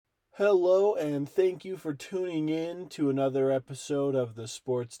Hello, and thank you for tuning in to another episode of the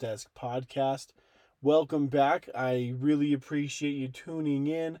Sports Desk podcast. Welcome back. I really appreciate you tuning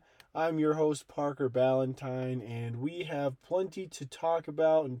in. I'm your host, Parker Ballantyne, and we have plenty to talk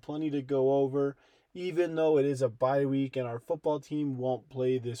about and plenty to go over, even though it is a bye week and our football team won't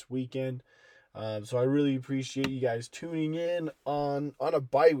play this weekend. So I really appreciate you guys tuning in on a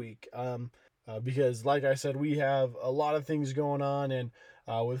bye week. Because, like I said, we have a lot of things going on, and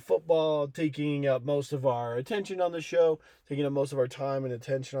with football taking up most of our attention on the show, taking up most of our time and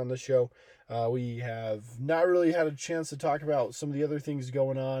attention on the show, we have not really had a chance to talk about some of the other things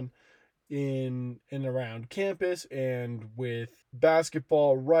going on in and around campus. And with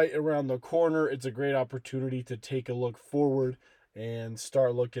basketball right around the corner, it's a great opportunity to take a look forward and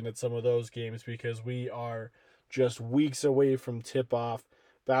start looking at some of those games because we are just weeks away from tip off.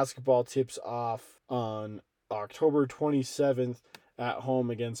 Basketball tips off on October 27th at home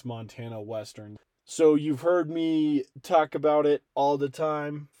against Montana Western. So you've heard me talk about it all the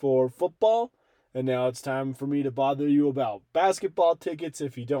time for football, and now it's time for me to bother you about basketball tickets.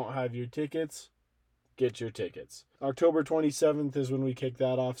 If you don't have your tickets, get your tickets. October 27th is when we kick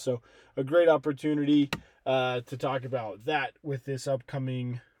that off, so a great opportunity to talk about that with this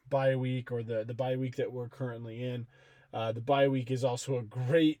upcoming bye week, or the bye week that we're currently in. The bye week is also a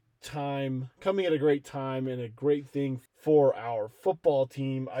great time, coming at a great time, and a great thing for our football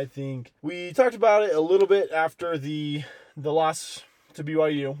team. I think we talked about it a little bit after the loss to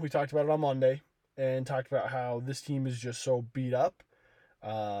BYU. We talked about it on Monday and talked about how this team is just so beat up.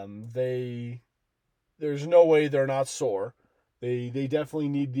 There's no way they're not sore. They definitely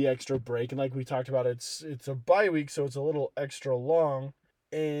need the extra break, and like we talked about, it's a bye week, so it's a little extra long.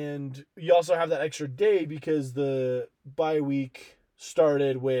 And you also have that extra day because the bye week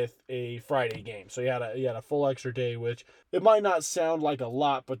started with a Friday game. So you had a full extra day, which it might not sound like a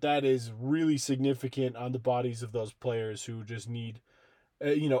lot, but that is really significant on the bodies of those players who just need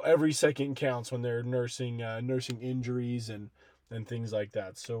every second counts when they're nursing injuries and things like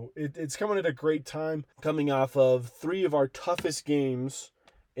that. So it's coming at a great time, coming off of 3 of our toughest games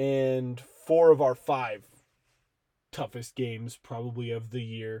and 4 of our 5 toughest games probably of the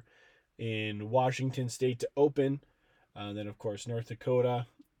year in Washington State to open. Then, of course, North Dakota,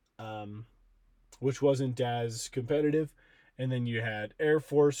 which wasn't as competitive. And then you had Air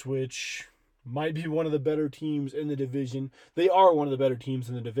Force, which might be one of the better teams in the division. They are one of the better teams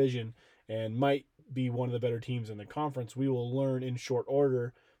in the division and might be one of the better teams in the conference. We will learn in short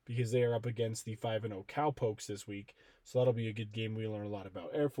order because they are up against the 5-0 Cowpokes this week. So that'll be a good game. We learn a lot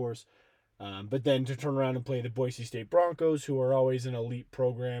about Air Force. But then to turn around and play the Boise State Broncos, who are always an elite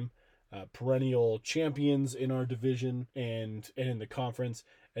program, perennial champions in our division and in the conference,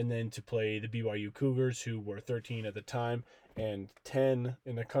 and then to play the BYU Cougars, who were 13 at the time and 10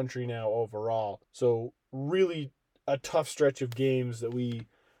 in the country now overall. So really a tough stretch of games that we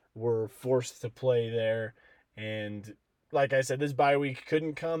were forced to play there. And like I said, this bye week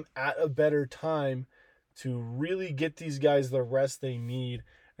couldn't come at a better time to really get these guys the rest they need.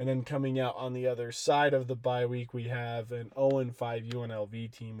 And then coming out on the other side of the bye week, we have an 0-5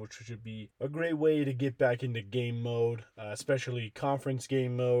 UNLV team, which should be a great way to get back into game mode, especially conference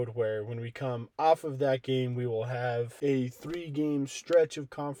game mode, where when we come off of that game, we will have a 3-game stretch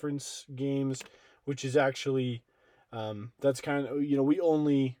of conference games, which is actually, that's kind of,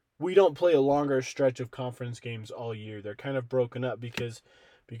 we don't play a longer stretch of conference games all year. They're kind of broken up because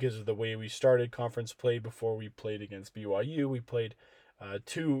of the way we started conference play. Before we played against BYU, we played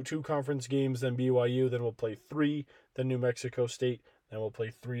two conference games, then BYU, then we'll play 3, then New Mexico State, then we'll play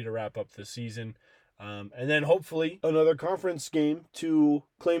 3 to wrap up the season. And then hopefully another conference game to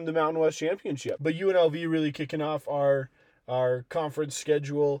claim the Mountain West Championship. But UNLV really kicking off our conference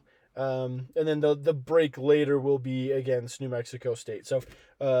schedule. And then the break later will be against New Mexico State. So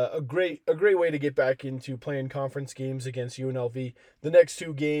a great way to get back into playing conference games against UNLV. The next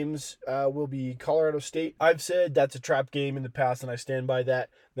 2 games will be Colorado State. I've said that's a trap game in the past, and I stand by that.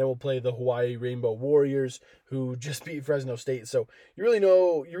 Then we'll play the Hawaii Rainbow Warriors, who just beat Fresno State. So you really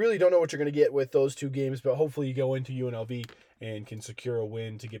don't know what you're going to get with those 2 games, but hopefully you go into UNLV and can secure a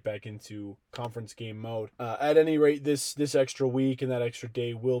win to get back into conference game mode. At any rate, this extra week and that extra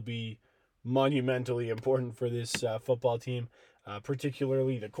day will be monumentally important for this football team,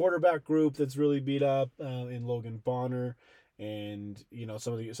 particularly the quarterback group that's really beat up in Logan Bonner, and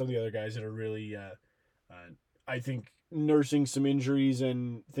some of the other guys that are really, I think, nursing some injuries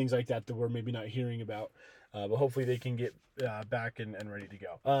and things like that we're maybe not hearing about. But hopefully they can get back and ready to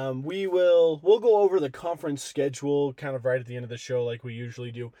go. We'll go over the conference schedule kind of right at the end of the show like we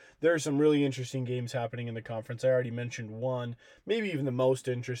usually do. There are some really interesting games happening in the conference. I already mentioned one, maybe even the most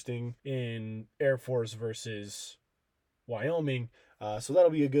interesting, in Air Force versus Wyoming. So that'll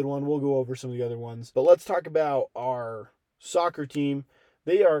be a good one. We'll go over some of the other ones. But let's talk about our soccer team.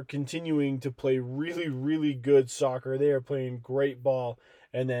 They are continuing to play really, really good soccer. They are playing great ball.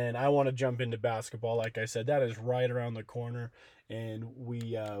 And then I want to jump into basketball. Like I said, that is right around the corner. And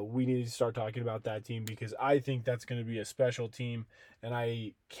we need to start talking about that team because I think that's going to be a special team. And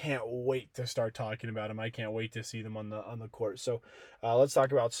I can't wait to start talking about them. I can't wait to see them on the court. So let's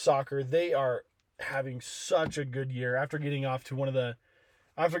talk about soccer. They are having such a good year after getting off to the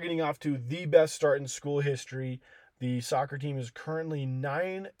best start in school history. The soccer team is currently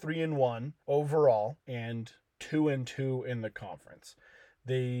 9-3-1 overall and 2-2 in the conference.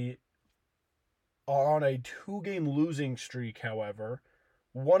 They are on a 2-game losing streak, however.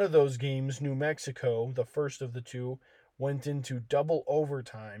 One of those games, New Mexico, the first of the two, went into double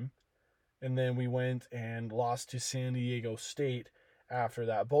overtime, and then we went and lost to San Diego State after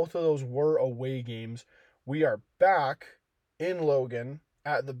that. Both of those were away games. We are back in Logan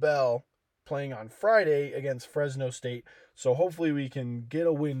at the Bell playing on Friday against Fresno State. So hopefully we can get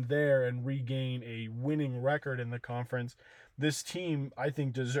a win there and regain a winning record in the conference. This team, I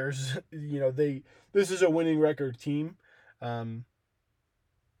think, deserves, this is a winning record team. 9-3-1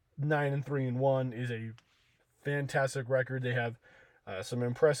 is a fantastic record. They have some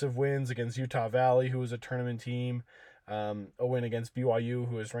impressive wins against Utah Valley, who was a tournament team. A win against BYU,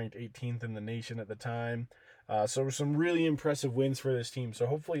 who was ranked 18th in the nation at the time. So some really impressive wins for this team. So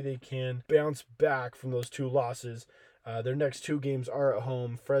hopefully they can bounce back from those two losses. Their next two games are at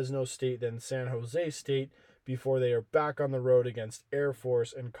home, Fresno State, then San Jose State, before they are back on the road against Air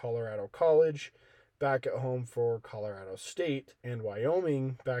Force and Colorado College, back at home for Colorado State and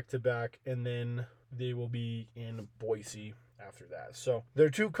Wyoming back-to-back, and then they will be in Boise after that. So their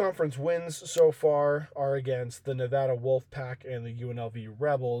two conference wins so far are against the Nevada Wolfpack and the UNLV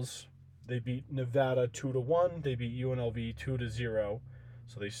Rebels. They beat Nevada 2-1. They beat UNLV 2-0.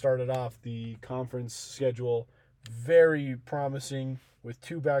 So they started off the conference schedule very promising with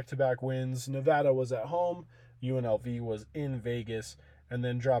two back-to-back wins. Nevada was at home. UNLV was in Vegas, and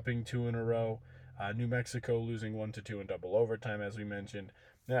then dropping two in a row. New Mexico losing 1-2 in double overtime, as we mentioned,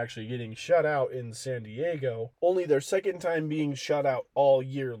 and actually getting shut out in San Diego. Only their second time being shut out all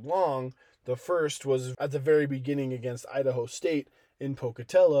year long. The first was at the very beginning against Idaho State in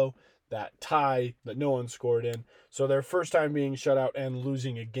Pocatello, that tie that no one scored in. So their first time being shut out and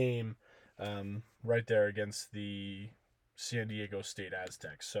losing a game right there against the San Diego State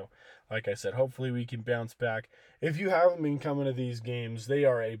Aztecs. So, like I said, hopefully we can bounce back. If you haven't been coming to these games, they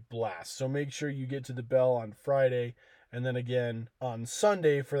are a blast. So make sure you get to the Bell on Friday and then again on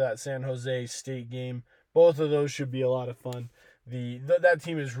Sunday for that San Jose State game. Both of those should be a lot of fun. That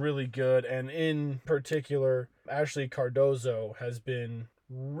team is really good, and in particular, Ashley Cardozo has been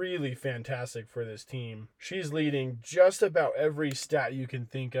really fantastic for this team. She's leading just about every stat you can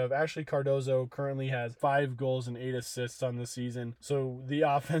think of. Ashley Cardozo currently has 5 goals and 8 assists on the season. So the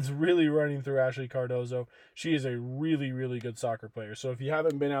offense really running through Ashley Cardozo. She is a really, really good soccer player. So if you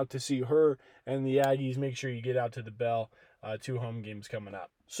haven't been out to see her and the Aggies, make sure you get out to the Bell. 2 home games coming up.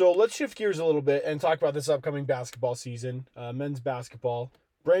 So let's shift gears a little bit and talk about this upcoming basketball season, men's basketball.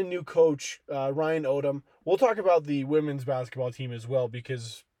 Brand new coach, Ryan Odom. We'll talk about the women's basketball team as well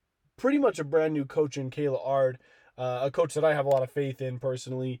because pretty much a brand new coach in Kayla Ard, a coach that I have a lot of faith in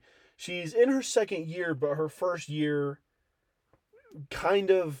personally. She's in her second year, but her first year kind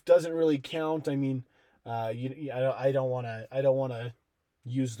of doesn't really count. I mean, I don't want to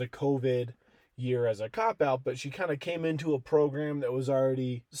use the COVID year as a cop-out, but she kind of came into a program that was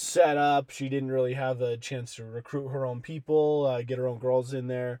already set up. She didn't really have a chance to recruit her own people, get her own girls in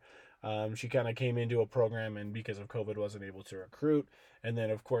there. She kind of came into a program and because of COVID wasn't able to recruit. And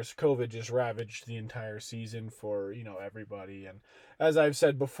then, of course, COVID just ravaged the entire season for, everybody. And as I've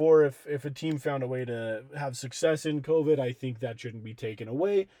said before, if a team found a way to have success in COVID, I think that shouldn't be taken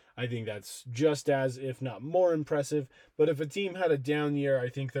away. I think that's just as, if not more impressive. But if a team had a down year, I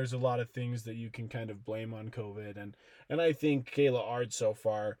think there's a lot of things that you can kind of blame on COVID. And I think Kayla Ard so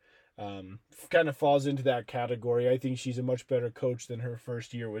far kind of falls into that category. I think she's a much better coach than her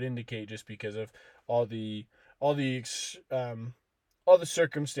first year would indicate, just because of all the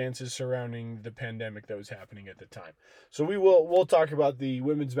circumstances surrounding the pandemic that was happening at the time. So we'll talk about the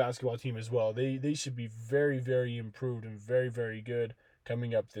women's basketball team as well. They should be very, very improved and very, very good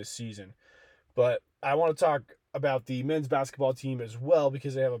coming up this season. But I want to talk about the men's basketball team as well,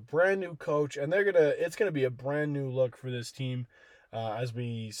 because they have a brand new coach, and it's gonna be a brand new look for this team. As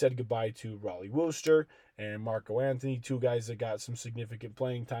we said goodbye to Raleigh Wooster and Marco Anthony, two guys that got some significant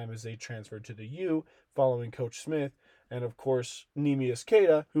playing time as they transferred to the U following Coach Smith. And of course, Neemias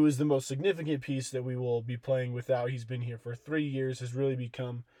Queta, who is the most significant piece that we will be playing without. He's been here for 3 years, has really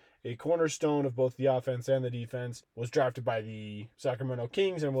become a cornerstone of both the offense and the defense, was drafted by the Sacramento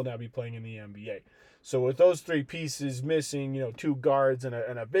Kings, and will now be playing in the NBA. So with those three pieces missing, two guards and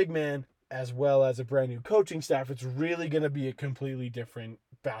a big man, as well as a brand new coaching staff, it's really going to be a completely different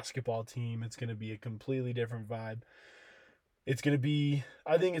basketball team. It's going to be a completely different vibe.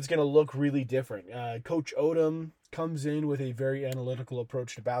 I think it's going to look really different. Coach Odom comes in with a very analytical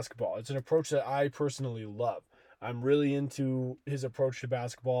approach to basketball. It's an approach that I personally love. I'm really into his approach to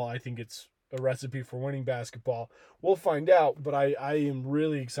basketball. I think it's a recipe for winning basketball. We'll find out, but I am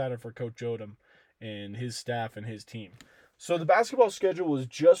really excited for Coach Odom and his staff and his team. So the basketball schedule was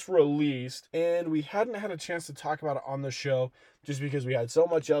just released, and we hadn't had a chance to talk about it on the show just because we had so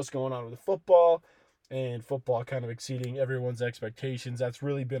much else going on with football, and football kind of exceeding everyone's expectations. That's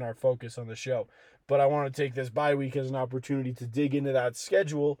really been our focus on the show. But I want to take this bye week as an opportunity to dig into that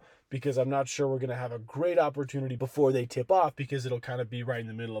schedule, because I'm not sure we're going to have a great opportunity before they tip off, because it'll kind of be right in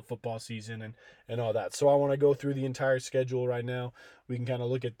the middle of football season and all that. So I want to go through the entire schedule right now. We can kind of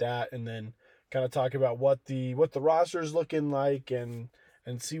look at that, and then kind of talk about what the roster is looking like, and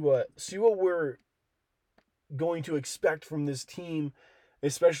see what we're going to expect from this team,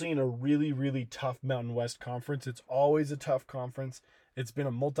 especially in a really, really tough Mountain West conference. It's always a tough conference. It's been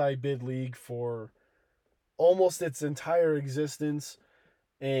a multi-bid league for almost its entire existence,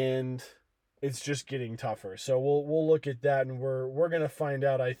 and it's just getting tougher. So we'll look at that, and we're going to find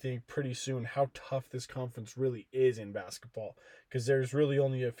out, I think, pretty soon how tough this conference really is in basketball, because there's really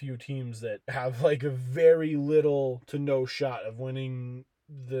only a few teams that have like a very little to no shot of winning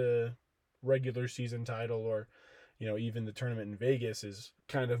the regular season title, or even the tournament in Vegas is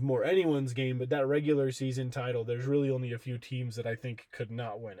kind of more anyone's game. But that regular season title, there's really only a few teams that I think could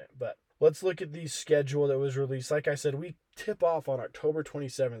not win it. But let's look at the schedule that was released. Like I said, we tip off on October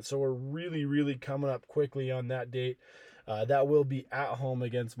 27th, so we're really, really coming up quickly on that date. That will be at home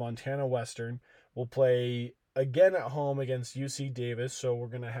against Montana Western. We'll play again at home against UC Davis, so we're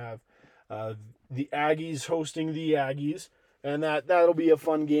going to have the Aggies hosting the Aggies, and that'll be a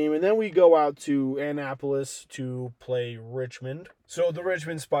fun game. And then we go out to Annapolis to play Richmond. So the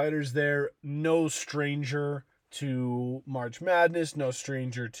Richmond Spiders, they're no stranger to March Madness, no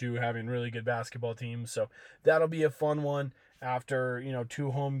stranger to having really good basketball teams. So that'll be a fun one after,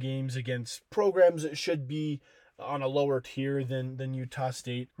 2 home games against programs that should be on a lower tier than Utah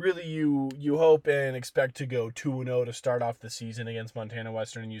State. Really, you hope and expect to go 2-0 to start off the season against Montana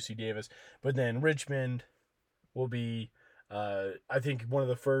Western and UC Davis. But then Richmond will be, I think, one of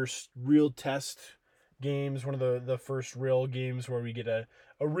the first real test games, one of the first real games where we get a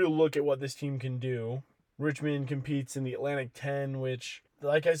real look at what this team can do. Richmond competes in the Atlantic 10, which,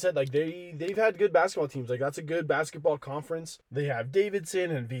 like I said, like they've had good basketball teams. Like, that's a good basketball conference. They have Davidson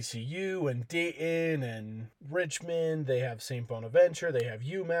and VCU and Dayton and Richmond. They have St. Bonaventure. They have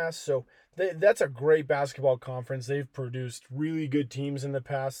UMass. So that's a great basketball conference. They've produced really good teams in the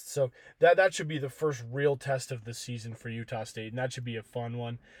past. So that should be the first real test of the season for Utah State, and that should be a fun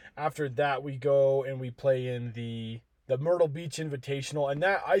one. After that, we go and we play in the Myrtle Beach Invitational, and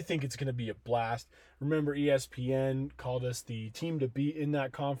that, I think, it's going to be a blast. Remember, ESPN called us the team to beat in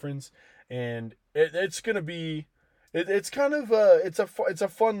that conference, and it's going to be, it's kind of it's a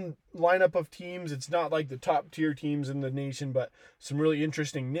fun lineup of teams. It's not like the top tier teams in the nation, but some really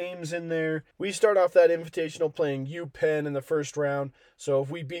interesting names in there. We start off that Invitational playing UPenn in the first round. So if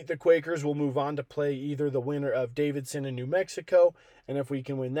we beat the Quakers, we'll move on to play either the winner of Davidson and New Mexico, and if we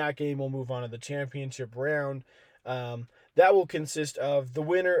can win that game, we'll move on to the championship round. That will consist of the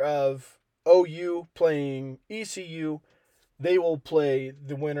winner of OU playing ECU. They will play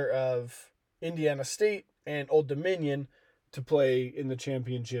the winner of Indiana State and Old Dominion to play in the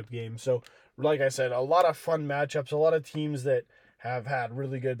championship game. So, like I said, a lot of fun matchups, a lot of teams that have had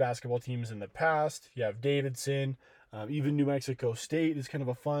really good basketball teams in the past. You have Davidson, even New Mexico State is kind of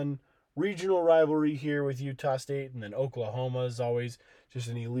a fun regional rivalry here with Utah State, and then Oklahoma is always just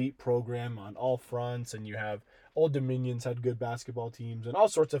an elite program on all fronts, and you have Old Dominion's had good basketball teams, and all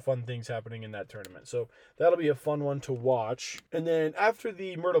sorts of fun things happening in that tournament. So that'll be a fun one to watch. And then after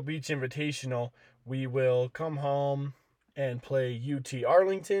the Myrtle Beach Invitational, we will come home and play UT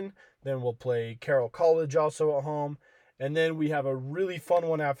Arlington. Then we'll play Carroll College also at home. And then we have a really fun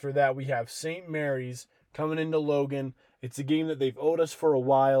one after that. We have St. Mary's coming into Logan. It's a game that they've owed us for a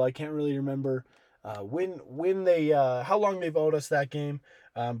while. I can't really remember when they how long they've owed us that game,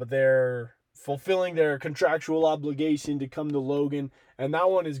 but they're fulfilling their contractual obligation to come to Logan, and that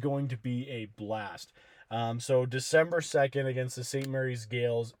one is going to be a blast. So December 2nd against the St. Mary's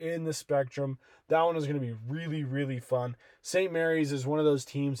Gales in the Spectrum. That one is going to be really, really fun. St. Mary's is one of those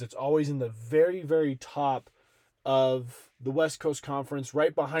teams that's always in the very, very top of the West Coast Conference,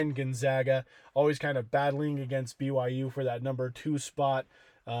 right behind Gonzaga, always kind of battling against BYU for that number 2 spot,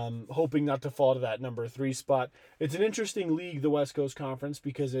 hoping not to fall to that number 3 spot. It's an interesting league, the West Coast Conference,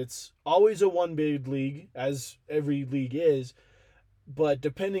 because it's always a one bid league, as every league is, but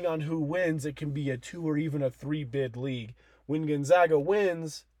depending on who wins, it can be a 2 or even a 3 bid league. When Gonzaga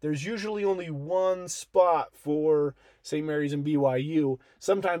wins, there's usually only one spot for St. Mary's and BYU.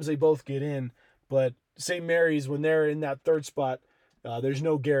 Sometimes they both get in, but St. Mary's, when they're in that 3rd spot, there's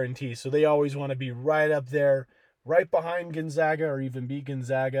no guarantee. So they always want to be right up there, right behind Gonzaga, or even beat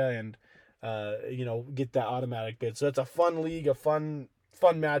Gonzaga and get that automatic bid. So it's a fun league, a fun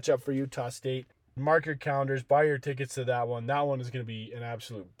matchup for Utah State. Mark your calendars, buy your tickets to that one. That one is going to be an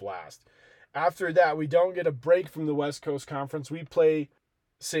absolute blast. After that, we don't get a break from the West Coast Conference. We play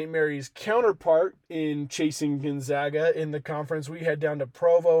St. Mary's counterpart in chasing Gonzaga in the conference. We head down to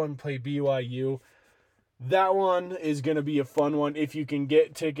Provo and play BYU. That one is going to be a fun one. If you can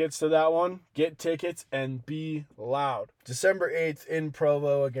get tickets to that one, get tickets and be loud. December 8th in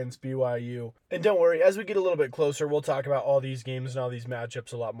Provo against BYU. And don't worry, as we get a little bit closer, we'll talk about all these games and all these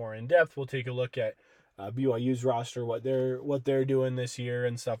matchups a lot more in depth. We'll take a look at BYU's roster, what they're doing this year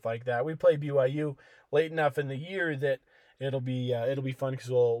and stuff like that. We play BYU late enough in the year that it'll be fun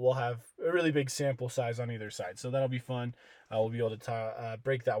because we'll have a really big sample size on either side. So that'll be fun. We'll be able to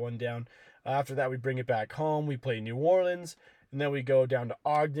break that one down. After that, we bring it back home. We play New Orleans, and then we go down to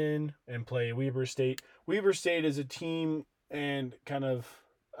Ogden and play Weber State. Weber State is a team and kind of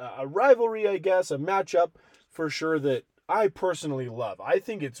a rivalry, I guess, a matchup for sure that I personally love. I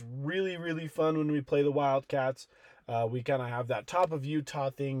think it's really, really fun when we play the Wildcats. We kind of have that top of Utah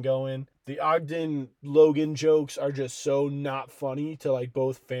thing going. The Ogden-Logan jokes are just so not funny to like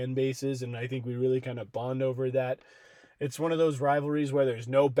both fan bases, and I think we really kind of bond over that. It's one of those rivalries where there's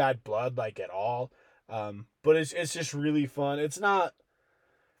no bad blood like at all, but it's just really fun. It's not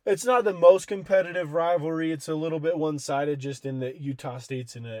the most competitive rivalry. It's a little bit one-sided, just in that Utah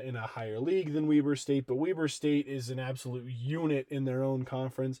State's in a higher league than Weber State, but Weber State is an absolute unit in their own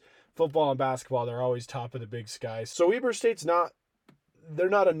conference. Football and basketball, they're always top of the Big Sky. So Weber State's they're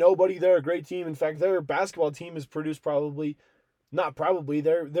not a nobody. They're a great team. In fact, their basketball team has produced their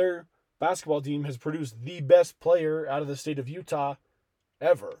basketball team has produced the best player out of the state of Utah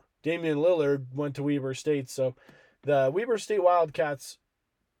ever. Damian Lillard went to Weber State, so the Weber State Wildcats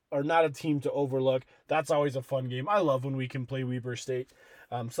are not a team to overlook. That's always a fun game. I love when we can play Weber State.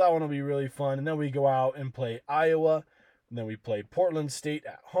 So that one will be really fun. And then we go out and play Iowa, and then we play Portland State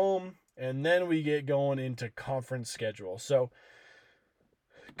at home, and then we get going into conference schedule. So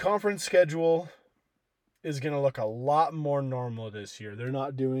conference schedule is going to look a lot more normal this year. They're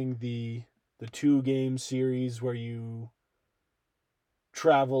not doing the 2-game series where you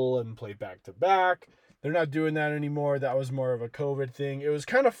travel and play back-to-back. They're not doing that anymore. That was more of a COVID thing. It was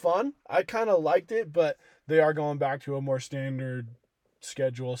kind of fun. I kind of liked it, but they are going back to a more standard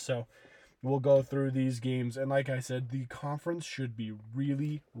schedule. So we'll go through these games. And like I said, the conference should be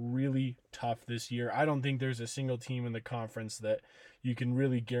really, really tough this year. I don't think there's a single team in the conference that you can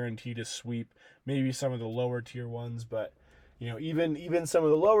really guarantee to sweep. Maybe some of the lower tier ones, but even some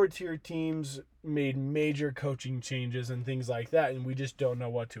of the lower tier teams made major coaching changes and things like that, and we just don't know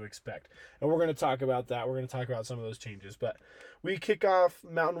what to expect. And we're going to talk about that. We're going to talk about some of those changes. But we kick off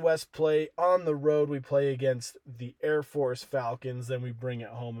Mountain West play on the road. We play against the Air Force Falcons. Then we bring it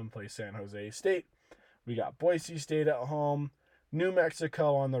home and play San Jose State. We got Boise State at home, New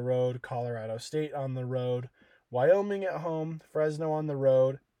Mexico on the road, Colorado State on the road, Wyoming at home, Fresno on the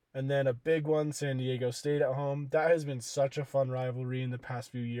road, and then a big one, San Diego State at home. That has been such a fun rivalry in the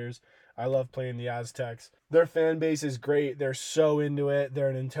past few years. I love playing the Aztecs. Their fan base is great. They're so into it. They're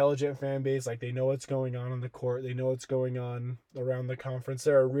an intelligent fan base. Like, they know what's going on the court. They know what's going on around the conference.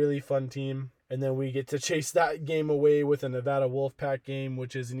 They're a really fun team. And then we get to chase that game away with a Nevada Wolfpack game,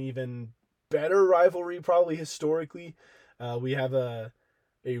 which is an even better rivalry probably historically. We have a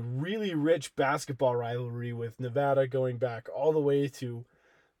really rich basketball rivalry with Nevada going back all the way to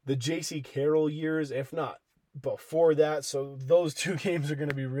the J.C. Carroll years, if not before that. So those 2 games are going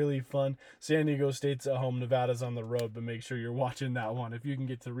to be really fun. San Diego State's at home, Nevada's on the road, but make sure you're watching that one. If you can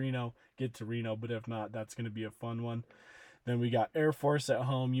get to Reno, get to Reno, but if not, that's going to be a fun one. Then we got Air Force at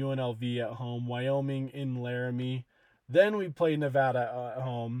home, UNLV at home, Wyoming in Laramie, Then we play Nevada at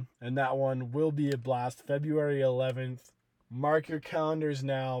home, and that one will be a blast. February 11th. Mark your calendars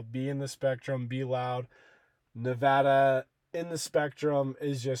now. Be in the Spectrum. Be loud. Nevada in the Spectrum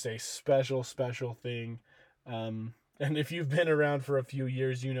is just a special, special thing. And if you've been around for a few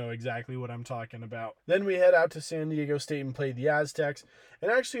years, you know exactly what I'm talking about. Then we head out to San Diego State and play the Aztecs.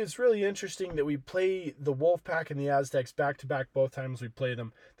 And actually, it's really interesting that we play the Wolfpack and the Aztecs back-to-back both times we play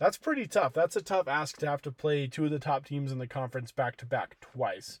them. That's pretty tough. That's a tough ask to have to play two of the top teams in the conference back-to-back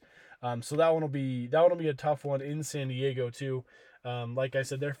twice. So that one will be a tough one in San Diego too. Like I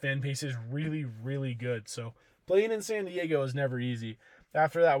said, their fan base is really, really good. So playing in San Diego is never easy.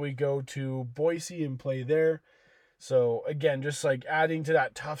 After that, we go to Boise and play there. So again, just like adding to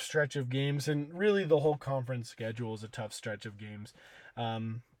that tough stretch of games, and really the whole conference schedule is a tough stretch of games.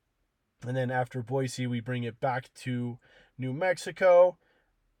 And then after Boise, we bring it back to New Mexico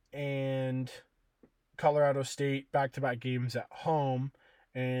and Colorado State, back-to-back games at home.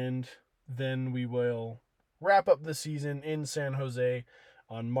 And then we will wrap up the season in San Jose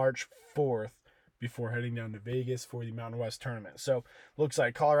on March 4th before heading down to Vegas for the Mountain West tournament. So looks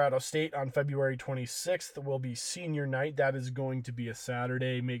like Colorado State on February 26th will be senior night. That is going to be a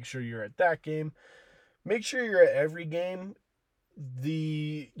Saturday. Make sure you're at that game. Make sure you're at every game.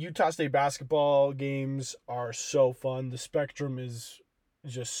 The Utah State basketball games are so fun. The Spectrum is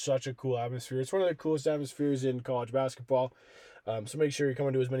just such a cool atmosphere. It's one of the coolest atmospheres in college basketball. So make sure you're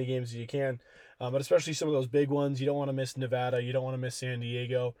coming to as many games as you can. But especially some of those big ones. You don't want to miss Nevada. You don't want to miss San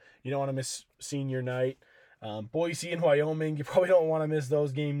Diego. You don't want to miss senior night. Boise and Wyoming, you probably don't want to miss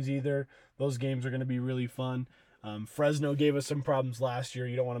those games either. Those games are going to be really fun. Fresno gave us some problems last year.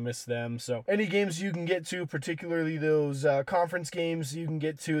 You don't want to miss them. So any games you can get to, particularly those conference games you can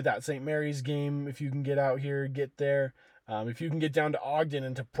get to, that St. Mary's game, if you can get out here, get there. If you can get down to Ogden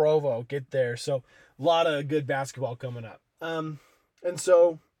and to Provo, get there. So a lot of good basketball coming up. And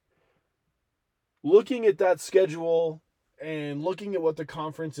so looking at that schedule and looking at what the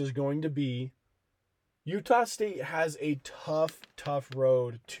conference is going to be, Utah State has a tough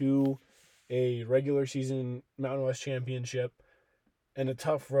road to a regular season Mountain West championship and a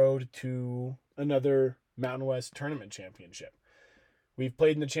tough road to another Mountain West tournament championship. We've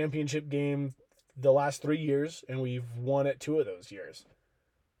played in the championship game the last 3 years, and we've won it 2 of those years.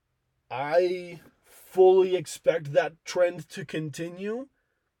 I fully expect that trend to continue,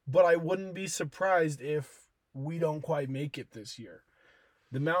 but I wouldn't be surprised if we don't quite make it this year.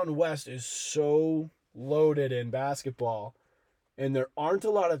 The Mountain West is so loaded in basketball, and there aren't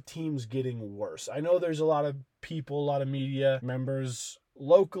a lot of teams getting worse. I know there's a lot of people, a lot of media members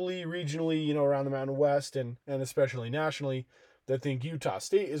locally, regionally, around the Mountain West and especially nationally that think Utah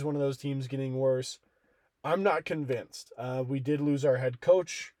State is one of those teams getting worse. I'm not convinced. We did lose our head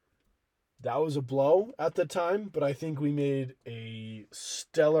coach. That was a blow at the time, but I think we made a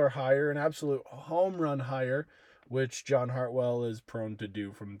stellar hire, an absolute home run hire, which John Hartwell is prone to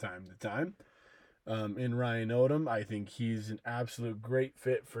do from time to time. In Ryan Odom, I think he's an absolute great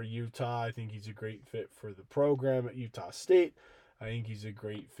fit for Utah. I think he's a great fit for the program at Utah State. I think he's a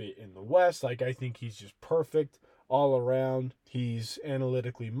great fit in the West. I think he's just perfect all around. He's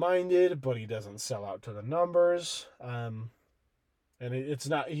analytically minded, but he doesn't sell out to the numbers. And it's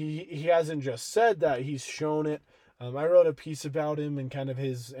not, he hasn't just said that, he's shown it. I wrote a piece about him and kind of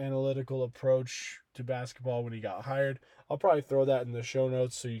his analytical approach to basketball when he got hired. I'll probably throw that in the show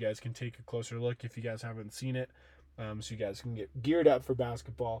notes so you guys can take a closer look if you guys haven't seen it, so you guys can get geared up for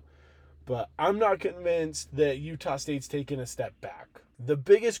basketball. But I'm not convinced that Utah State's taken a step back. The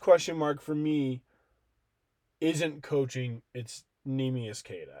biggest question mark for me isn't coaching, it's Neemias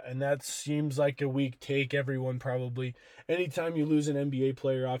Queta. And that seems like a weak take. Everyone probably, anytime you lose an NBA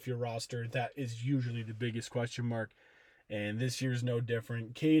player off your roster, that is usually the biggest question mark. And this year's no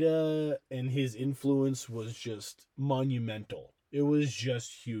different. Queta and his influence was just monumental. It was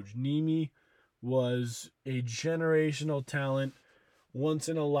just huge. Nemi was a generational talent, once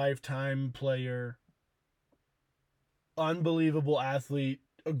in a lifetime player, unbelievable athlete,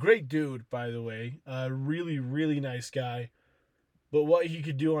 a great dude, by the way, a really, really nice guy. But what he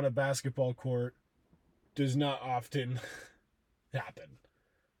could do on a basketball court does not often happen.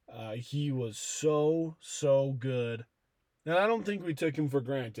 He was so good. And I don't think we took him for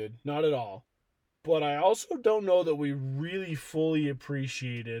granted. Not at all. But I also don't know that we really fully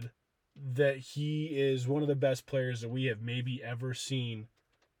appreciated that he is one of the best players that we have maybe ever seen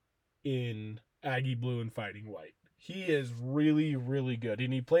in Aggie Blue and Fighting White. He is really, really good.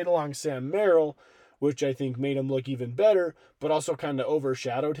 And he played along Sam Merrill, which I think made him look even better, but also kind of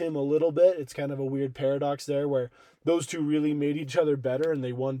overshadowed him a little bit. It's kind of a weird paradox there where those two really made each other better and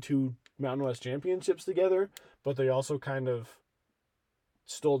they won 2 Mountain West championships together. but they also kind of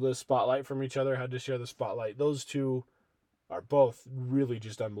stole the spotlight from each other, had to share the spotlight. Those two are both really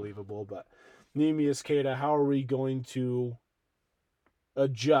just unbelievable. But Neemias Queta, how are we going to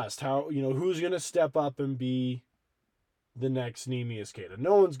adjust? How, who's going to step up and be the next Neemias Queta?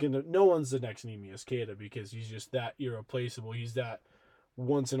 No one's the next Neemias Queta because he's just that irreplaceable. He's that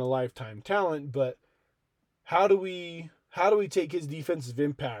once in a lifetime talent, but how do we take his defensive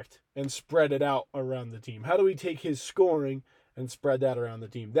impact and spread it out around the team? How do we take his scoring and spread that around the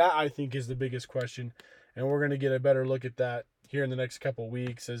team? That, I think, is the biggest question, and we're going to get a better look at that here in the next couple of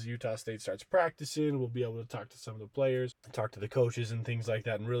weeks as Utah State starts practicing. We'll be able to talk to some of the players, talk to the coaches and things like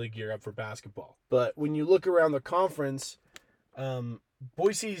that, and really gear up for basketball. But when you look around the conference,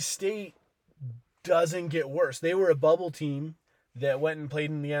 Boise State doesn't get worse. They were a bubble team that went and played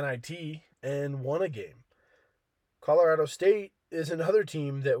in the NIT and won a game. Colorado State is another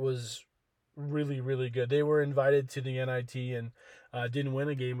team that was really, really good. They were invited to the NIT and didn't win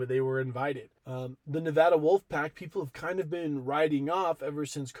a game, but they were invited. The Nevada Wolfpack, people have kind of been riding off ever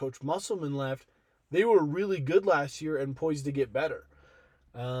since Coach Musselman left. They were really good last year and poised to get better.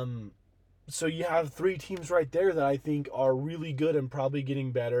 So you have three teams right there that I think are really good and probably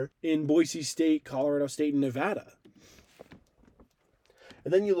getting better in Boise State, Colorado State, and Nevada.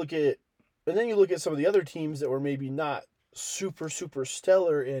 And then you look at some of the other teams that were maybe not super, super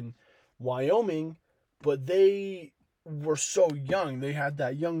stellar in Wyoming, but they were so young. They had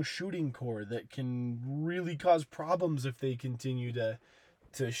that young shooting core that can really cause problems if they continue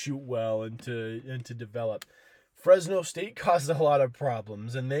to shoot well and to develop. Fresno State caused a lot of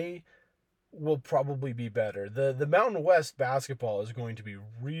problems, and they will probably be better. The Mountain West basketball is going to be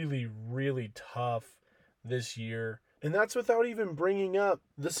really, really tough this year. And that's without even bringing up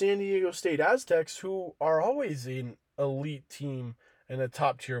the San Diego State Aztecs, who are always an elite team and a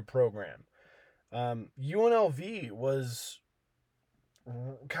top-tier program. UNLV was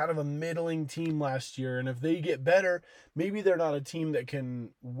kind of a middling team last year, and if they get better, maybe they're not a team that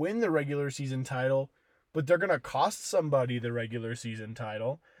can win the regular season title, but they're going to cost somebody the regular season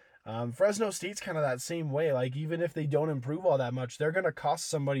title. Fresno State's kind of that same way. Like, even if they don't improve all that much, they're going to cost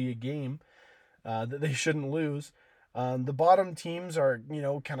somebody a game that they shouldn't lose. The bottom teams are,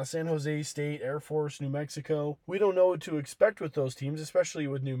 kind of San Jose State, Air Force, New Mexico. We don't know what to expect with those teams, especially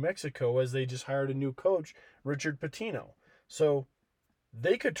with New Mexico, as they just hired a new coach, Richard Pitino. So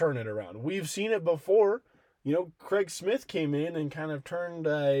they could turn it around. We've seen it before. Craig Smith came in and kind of turned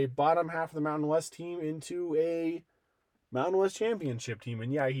a bottom half of the Mountain West team into a Mountain West championship team.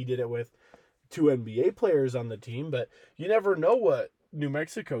 And yeah, he did it with 2 NBA players on the team, but you never know what New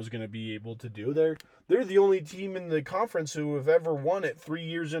Mexico is going to be able to do. They're the only team in the conference who have ever won it 3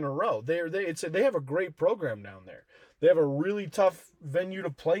 years in a row. They have a great program down there. They have a really tough venue to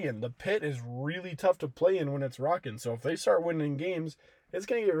play in. The Pit is really tough to play in when it's rocking. So if they start winning games, it's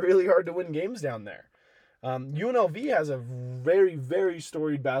going to get really hard to win games down there. UNLV has a very, very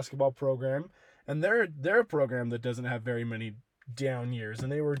storied basketball program, and they're a program that doesn't have very many down years, and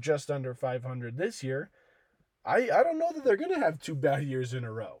they were just under 500 this year. I don't know that they're going to have 2 bad years in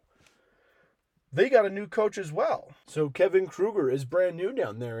a row. They got a new coach as well. So Kevin Kruger is brand new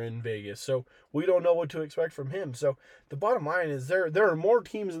down there in Vegas. So we don't know what to expect from him. So the bottom line is there are more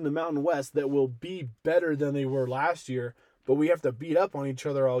teams in the Mountain West that will be better than they were last year, but we have to beat up on each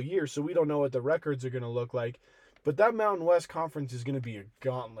other all year. So we don't know what the records are going to look like. But that Mountain West Conference is going to be a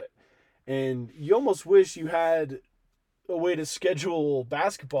gauntlet. And you almost wish you had a way to schedule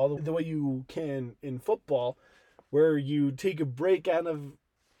basketball the way you can in football, where you take a break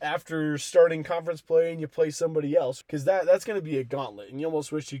after starting conference play and you play somebody else, because that's going to be a gauntlet. And you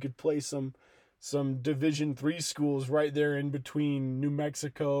almost wish you could play some Division III schools right there in between New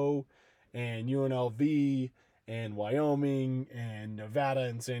Mexico and UNLV and Wyoming and Nevada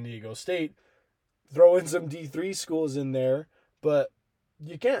and San Diego State. Throw in some D3 schools in there, but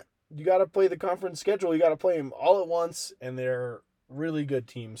you can't. You got to play the conference schedule. You got to play them all at once, and they're really good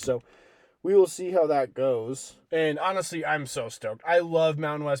teams. So we will see how that goes. And honestly, I'm so stoked. I love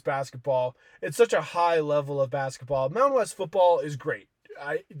Mountain West basketball. It's such a high level of basketball. Mountain West football is great.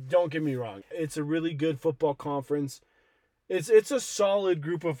 Don't get me wrong. It's a really good football conference. It's a solid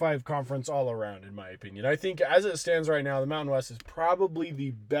group of 5 conference all around, in my opinion. I think as it stands right now, the Mountain West is probably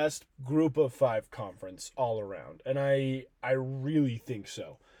the best group of 5 conference all around. And I really think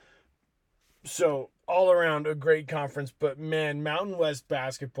so. So all around a great conference, but man, Mountain West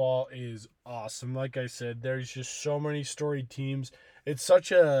basketball is awesome. Like I said, there's just so many storied teams. It's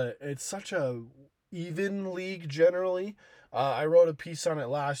such a even league generally. I wrote a piece on it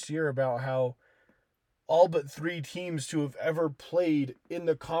last year about how all but 3 teams to have ever played in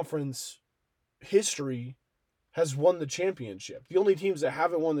the conference history has won the championship. The only teams that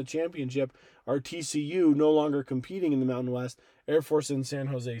haven't won the championship are TCU, no longer competing in the Mountain West, Air Force, and San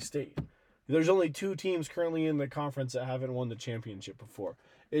Jose State. There's only 2 teams currently in the conference that haven't won the championship before.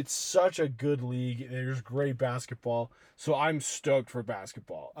 It's such a good league. There's great basketball. So I'm stoked for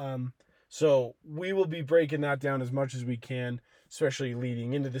basketball. So we will be breaking that down as much as we can, especially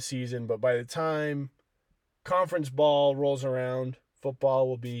leading into the season. But by the time conference ball rolls around, football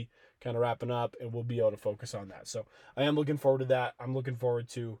will be kind of wrapping up, and we'll be able to focus on that. So I am looking forward to that. I'm looking forward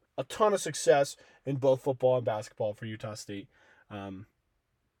to a ton of success in both football and basketball for Utah State.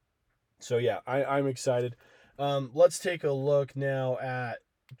 So yeah, I'm excited. Let's take a look now at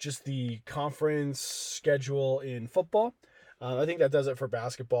just the conference schedule in football. I think that does it for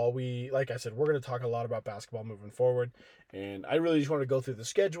basketball. Like I said, we're going to talk a lot about basketball moving forward. And I really just want to go through the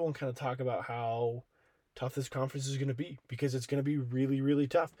schedule and kind of talk about how tough this conference is going to be, because it's going to be really, really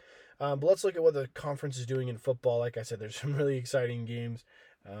tough. But let's look at what the conference is doing in football. Like I said, there's some really exciting games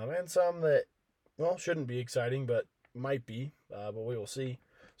and some that, well, shouldn't be exciting, but might be. But we will see.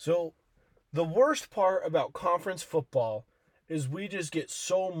 So the worst part about conference football is we just get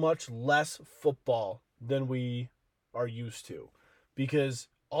so much less football than we are used to, because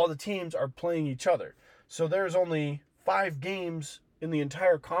all the teams are playing each other. So there's only 5 games in the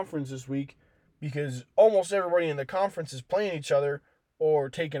entire conference this week, because almost everybody in the conference is playing each other or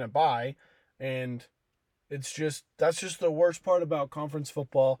taking a bye. And that's just the worst part about conference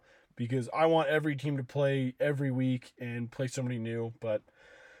football, because I want every team to play every week and play somebody new, but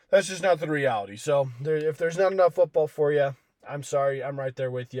that's just not the reality. So if there's not enough football for you, I'm sorry, I'm right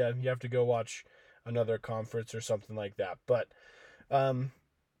there with you. You have to go watch another conference or something like that. But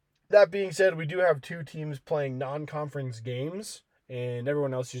that being said, we do have 2 teams playing non-conference games, and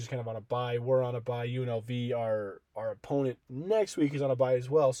everyone else is just kind of on a bye. We're on a bye. UNLV, our opponent next week, is on a bye as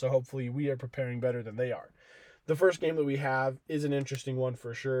well, so hopefully we are preparing better than they are. The first game that we have is an interesting one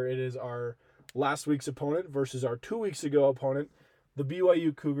for sure. It is our last week's opponent versus our 2 weeks ago opponent, the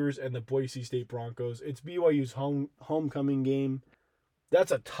BYU Cougars and the Boise State Broncos. It's BYU's homecoming game.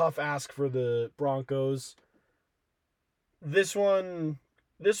 That's a tough ask for the Broncos. This one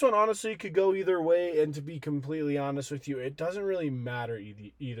honestly could go either way, and to be completely honest with you, it doesn't really matter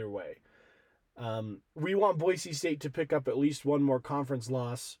either way. We want Boise State to pick up at least one more conference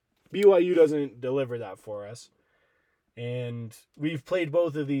loss. BYU doesn't deliver that for us. And we've played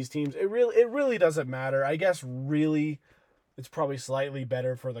both of these teams. It really doesn't matter. I guess really it's probably slightly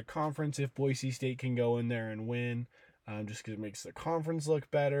better for the conference if Boise State can go in there and win, just because it makes the conference look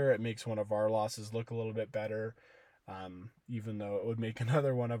better. It makes one of our losses look a little bit better, even though it would make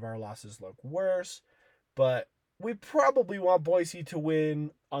another one of our losses look worse. But we probably want Boise to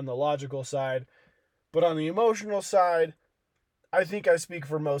win on the logical side. But on the emotional side, I think I speak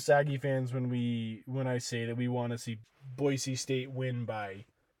for most Aggie fans when I say that we want to see Boise State win by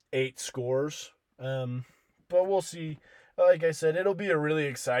 8 scores. But we'll see. Like I said, it'll be a really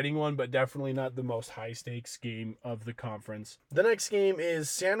exciting one, but definitely not the most high-stakes game of the conference. The next game is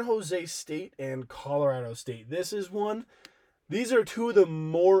San Jose State and Colorado State. These are 2 of the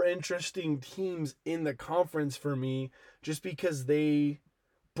more interesting teams in the conference for me, just because they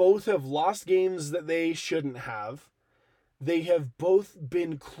both have lost games that they shouldn't have. They have both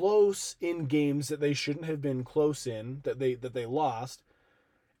been close in games that they shouldn't have been close in, that they lost.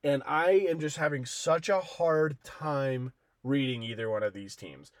 And I am just having such a hard time reading either one of these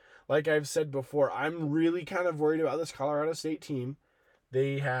teams. Like I've said before, I'm really kind of worried about this Colorado State team.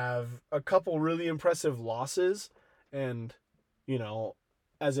 They have a couple really impressive losses, and,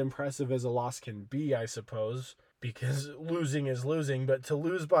 as impressive as a loss can be, I suppose, because losing is losing, but to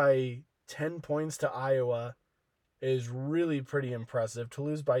lose by 10 points to Iowa is really pretty impressive. To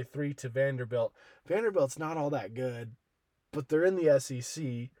lose by 3 to Vanderbilt's not all that good, but they're in the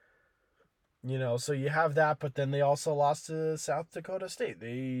SEC. So you have that, but then they also lost to South Dakota State.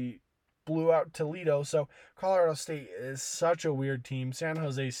 They blew out Toledo. So Colorado State is such a weird team. San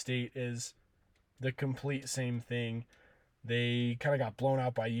Jose State is the complete same thing. They kind of got blown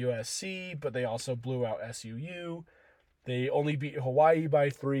out by USC, but they also blew out SUU. They only beat Hawaii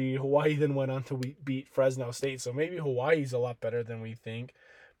by 3. Hawaii then went on to beat Fresno State. So maybe Hawaii's a lot better than we think.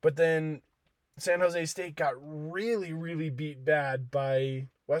 But then San Jose State got really, really beat bad by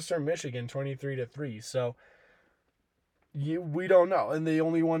Western Michigan 23-3. So we don't know. And they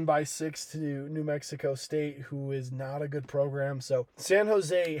only won by 6 to New Mexico State, who is not a good program. So San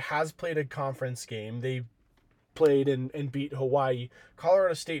Jose has played a conference game. They played and beat Hawaii.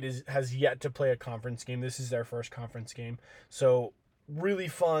 Colorado State has yet to play a conference game. This is their first conference game. So really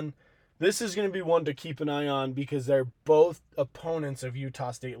fun. This is going to be one to keep an eye on, because they're both opponents of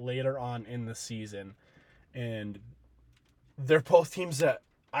Utah State later on in the season. And they're both teams that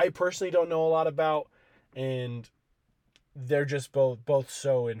I personally don't know a lot about, and they're just both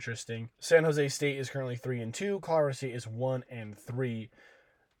so interesting. San Jose State is currently 3-2. Colorado State is 1-3.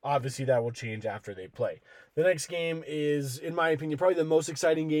 Obviously, that will change after they play. The next game is, in my opinion, probably the most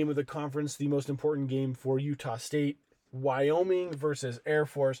exciting game of the conference, the most important game for Utah State. Wyoming versus Air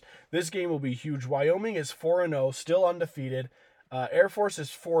Force. This game will be huge. Wyoming is 4-0, still undefeated. Air Force is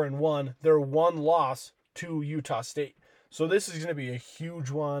 4-1. They're one loss to Utah State. So this is going to be a huge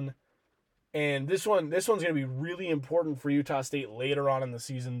one. And this one's going to be really important for Utah State later on in the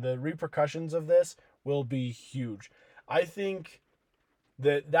season. The repercussions of this will be huge. I think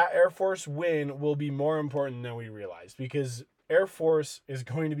that Air Force win will be more important than we realize, because Air Force is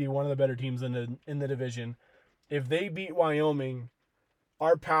going to be one of the better teams in the division. If they beat Wyoming,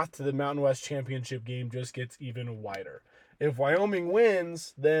 our path to the Mountain West Championship game just gets even wider. If Wyoming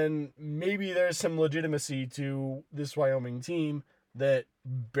wins, then maybe there's some legitimacy to this Wyoming team that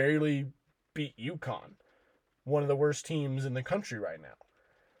barely beat UConn, one of the worst teams in the country right now.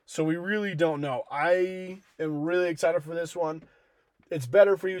 So we really don't know. I am really excited for this one. It's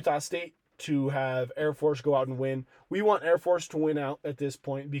better for Utah State to have Air Force go out and win. We want Air Force to win out at this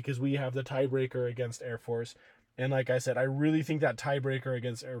point because we have the tiebreaker against Air Force. And like I said, I really think that tiebreaker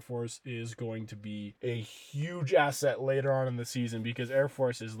against Air Force is going to be a huge asset later on in the season because Air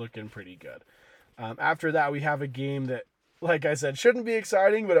Force is looking pretty good. After that, we have a game that, like I said, shouldn't be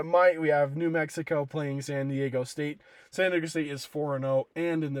exciting, but it might. We have New Mexico playing San Diego State. San Diego State is 4-0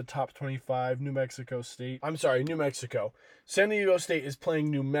 and in the top 25. New Mexico. San Diego State is playing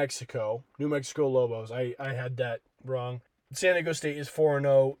New Mexico Lobos. I had that wrong. San Diego State is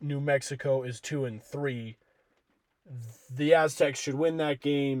 4-0. New Mexico is 2-3. The Aztecs should win that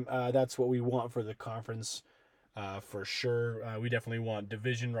game. That's what we want for the conference, for sure. We definitely want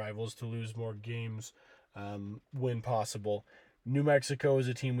division rivals to lose more games when possible. New Mexico is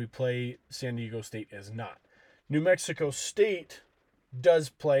a team we play. San Diego State is not. New Mexico State does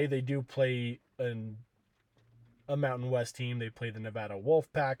play. They do play a Mountain West team. They play the Nevada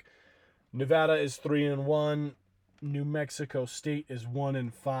Wolfpack. Nevada is 3-1. New Mexico State is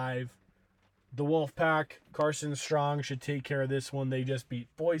 1-5. The Wolfpack, Carson Strong should take care of this one. They just beat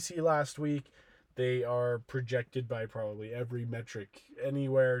Boise last week. They are projected by probably every metric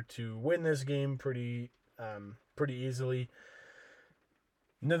anywhere to win this game pretty easily.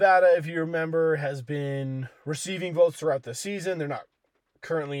 Nevada, if you remember, has been receiving votes throughout the season. They're not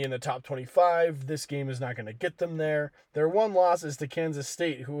currently in the top 25. This game is not going to get them there. Their one loss is to Kansas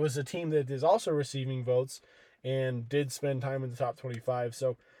State, who was a team that is also receiving votes and did spend time in the top 25.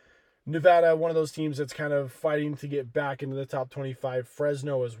 So Nevada, one of those teams that's kind of fighting to get back into the top 25.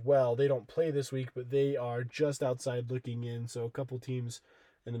 Fresno as well. They don't play this week, but they are just outside looking in. So a couple teams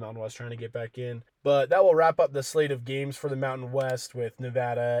in the Mountain West trying to get back in. But that will wrap up the slate of games for the Mountain West with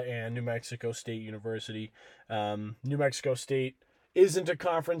Nevada and New Mexico State University. New Mexico State isn't a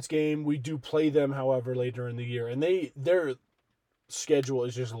conference game. We do play them, however, later in the year. And their schedule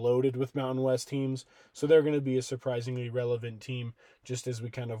is just loaded with Mountain West teams. So they're going to be a surprisingly relevant team just as we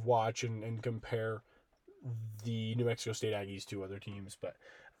kind of watch and compare the New Mexico State Aggies to other teams. But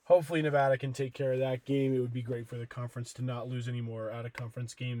hopefully Nevada can take care of that game. It would be great for the conference to not lose any more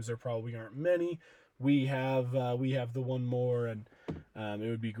out-of-conference games. There probably aren't many. We have the one more, and it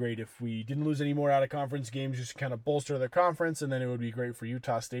would be great if we didn't lose any more out-of-conference games, just kind of bolster the conference, and then it would be great for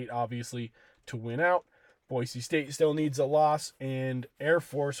Utah State, obviously, to win out. Boise State still needs a loss, and Air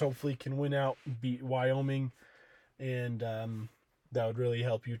Force hopefully can win out, beat Wyoming, and that would really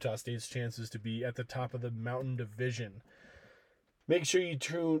help Utah State's chances to be at the top of the Mountain Division. Make sure you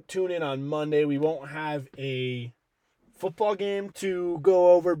tune in on Monday. We won't have a football game to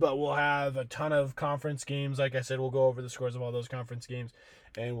go over, but we'll have a ton of conference games. Like I said, we'll go over the scores of all those conference games,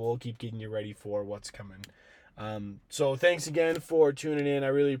 and we'll keep getting you ready for what's coming. So thanks again for tuning in. I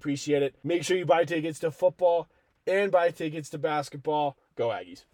really appreciate it. Make sure you buy tickets to football and buy tickets to basketball. Go Aggies.